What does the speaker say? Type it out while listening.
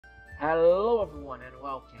Hello everyone and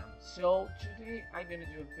welcome. So today I'm gonna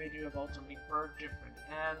do a video about something very different,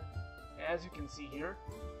 and as you can see here,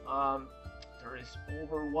 there is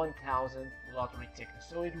over 1,000 lottery tickets.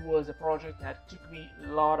 So it was a project that took me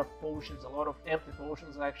a lot of potions, a lot of empty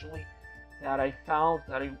potions actually, that I found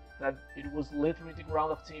that it was literally the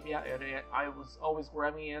ground of Tibia, and I was always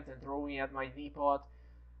grabbing it and throwing it at my depot.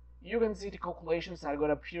 You can see the calculations that are going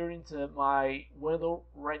to appear into my window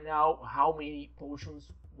right now, how many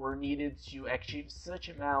potions were needed to achieve such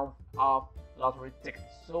amount of lottery tickets.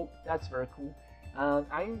 So that's very cool. And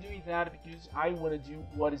I'm doing that because I want to do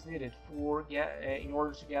what is needed for in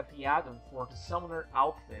order to get the add-on for the summoner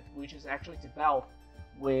outfit, which is actually the belt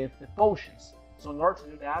with the potions. So in order to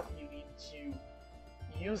do that, you need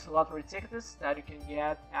to use lottery tickets that you can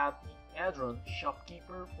get at the Adron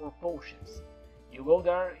shopkeeper for potions. You go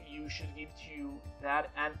there, you should give to that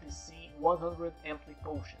NPC 100 empty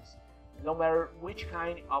potions, no matter which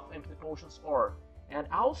kind of empty potions are. And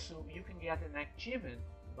also, you can get an achievement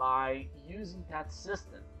by using that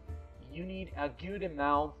system. You need a good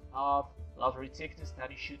amount of lottery tickets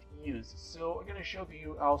that you should use. So I'm gonna show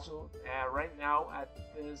you also right now at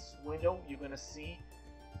this window. You're gonna see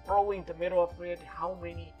probably in the middle of it how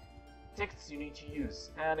many tickets you need to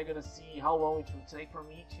use, and I'm gonna see how long it will take for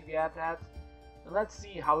me to get that. And let's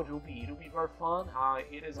see how it will be. It will be very fun.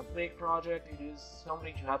 It is a big project. It is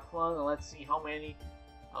something to have fun. And let's see how many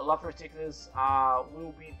lottery tickets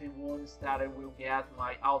will be the ones that I will get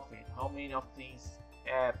my outfit. How many of these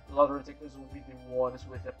lottery tickets will be the ones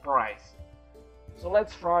with the prize. So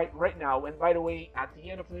let's try right now. And by the way, at the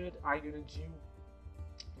end of it, I'm gonna do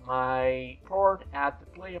my part at the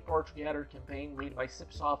Play a Part Together campaign made by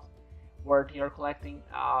Cipsoft, where they are collecting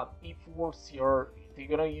E4s. They're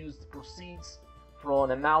gonna use the proceeds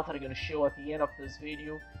from an amount that I'm gonna show at the end of this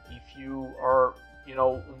video. If you are,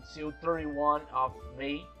 until 31 of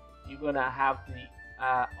May, you're gonna have the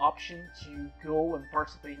option to go and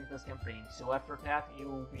participate in this campaign. So after that, you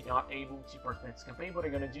will be not able to participate in this campaign. What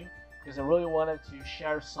I'm gonna do, because I really wanted to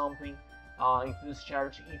share something in this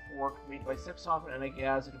charity E4 made by Cipsoft, and I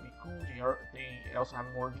guess it'll be cool. They also have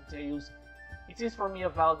more details. It is for me a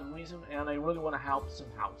valid reason, and I really want to help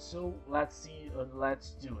somehow. So let's see and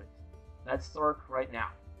let's do it. Let's start right now.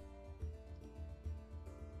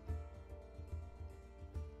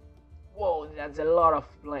 Whoa, that's a lot of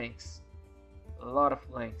blanks. A lot of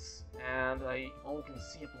blanks. And I only can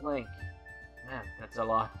see a blank. Man, that's a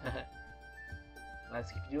lot.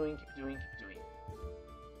 Let's keep doing.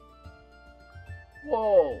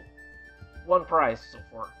 Whoa! One prize so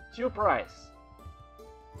far. Two prizes.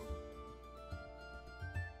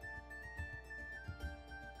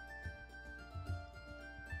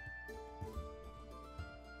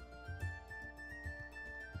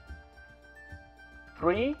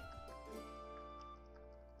 Three.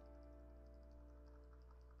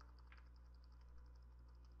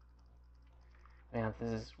 Man, this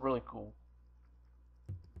is really cool.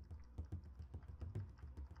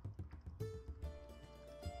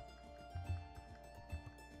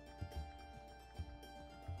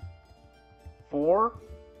 Four.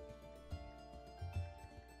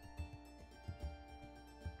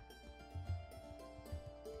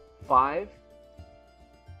 Five.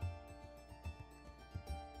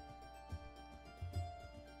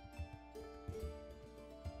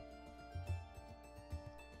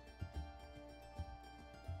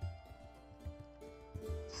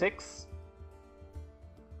 Six,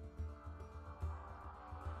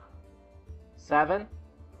 7,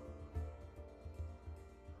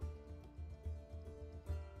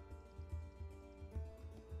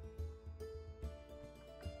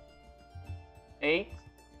 8,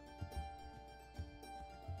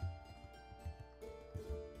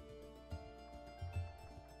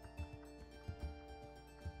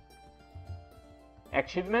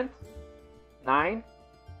 9.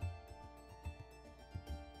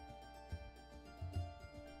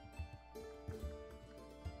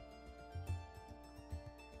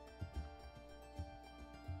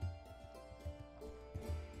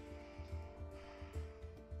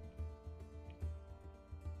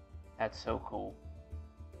 That's so cool.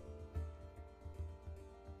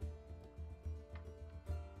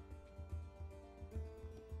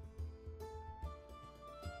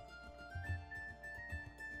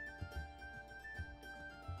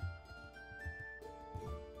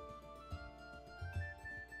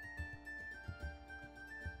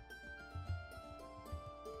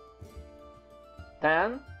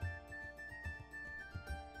 Ten,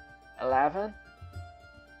 11, 12,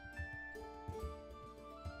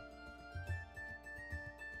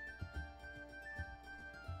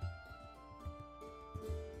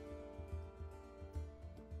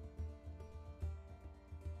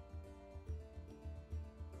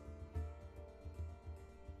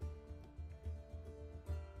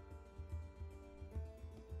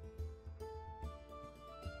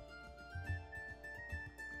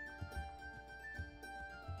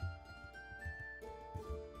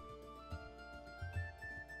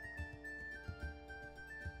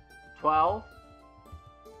 12,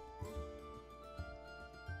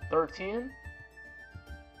 13,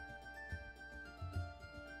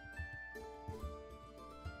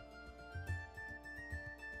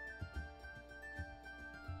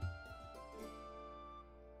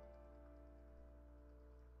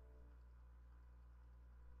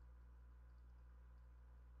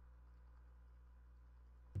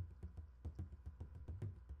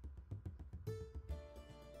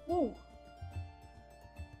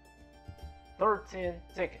 13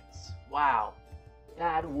 tickets. Wow,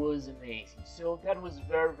 that was amazing. So that was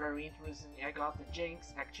very interesting. I got the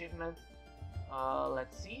Jinx achievement.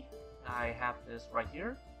 Let's see. I have this right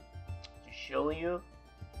here to show you.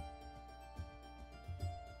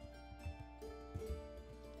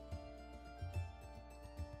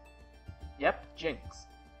 Yep, Jinx.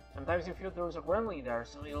 Sometimes you feel there is a gremlin there,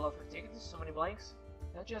 so many love for tickets, so many blanks.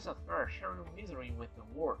 Not just at first, sharing misery with the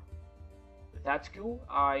world. But that's cool.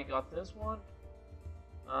 I got this one.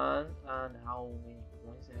 And how many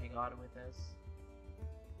points did I got with this?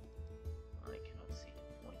 I cannot see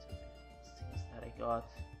the points of it. It seems that I got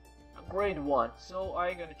a grade 1. So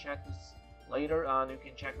I'm gonna check this later, and you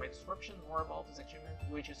can check my description more about this achievement,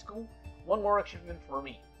 which is cool. One more achievement for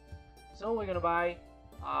me. So we're gonna buy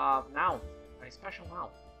mount, a special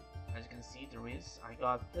mount. As you can see, I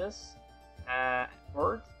got this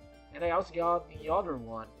bird, and I also got the other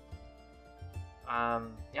one.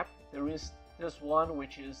 Yep, there is this one,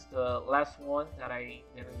 which is the last one that I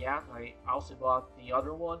didn't get. I also bought the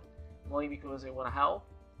other one only because I want to help.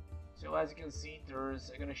 So as you can see, I'm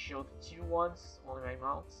gonna show the two ones, only my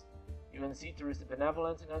mounts. You can see there is the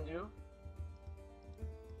Benevolent and Undo,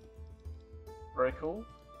 very cool,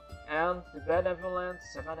 and the Benevolent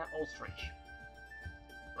Savannah Ostrich,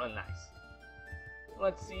 really nice.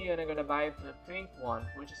 Let's see, and I'm gonna buy the pink one,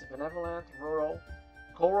 which is the Benevolent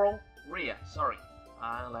Coral Rhea, sorry.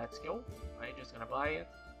 Let's go. I'm just gonna buy it.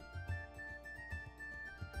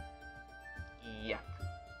 Yep.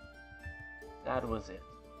 That was it.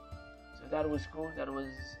 So that was cool. That was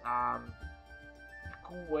a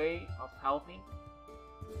cool way of helping.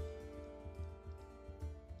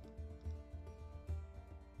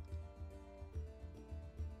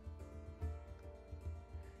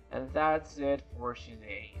 And that's it for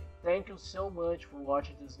today. Thank you so much for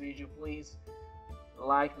watching this video. Please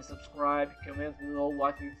like and subscribe, comment below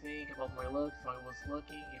what you think about my luck, if I was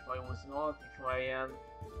lucky, if I was not, if I am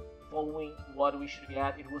following what we should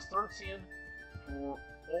get. It was 13 for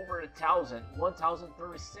over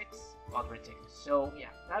 1036 lottery tickets. So yeah,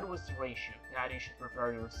 that was the ratio that you should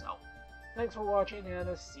prepare yourself. Thanks for watching,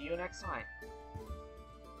 and see you next time.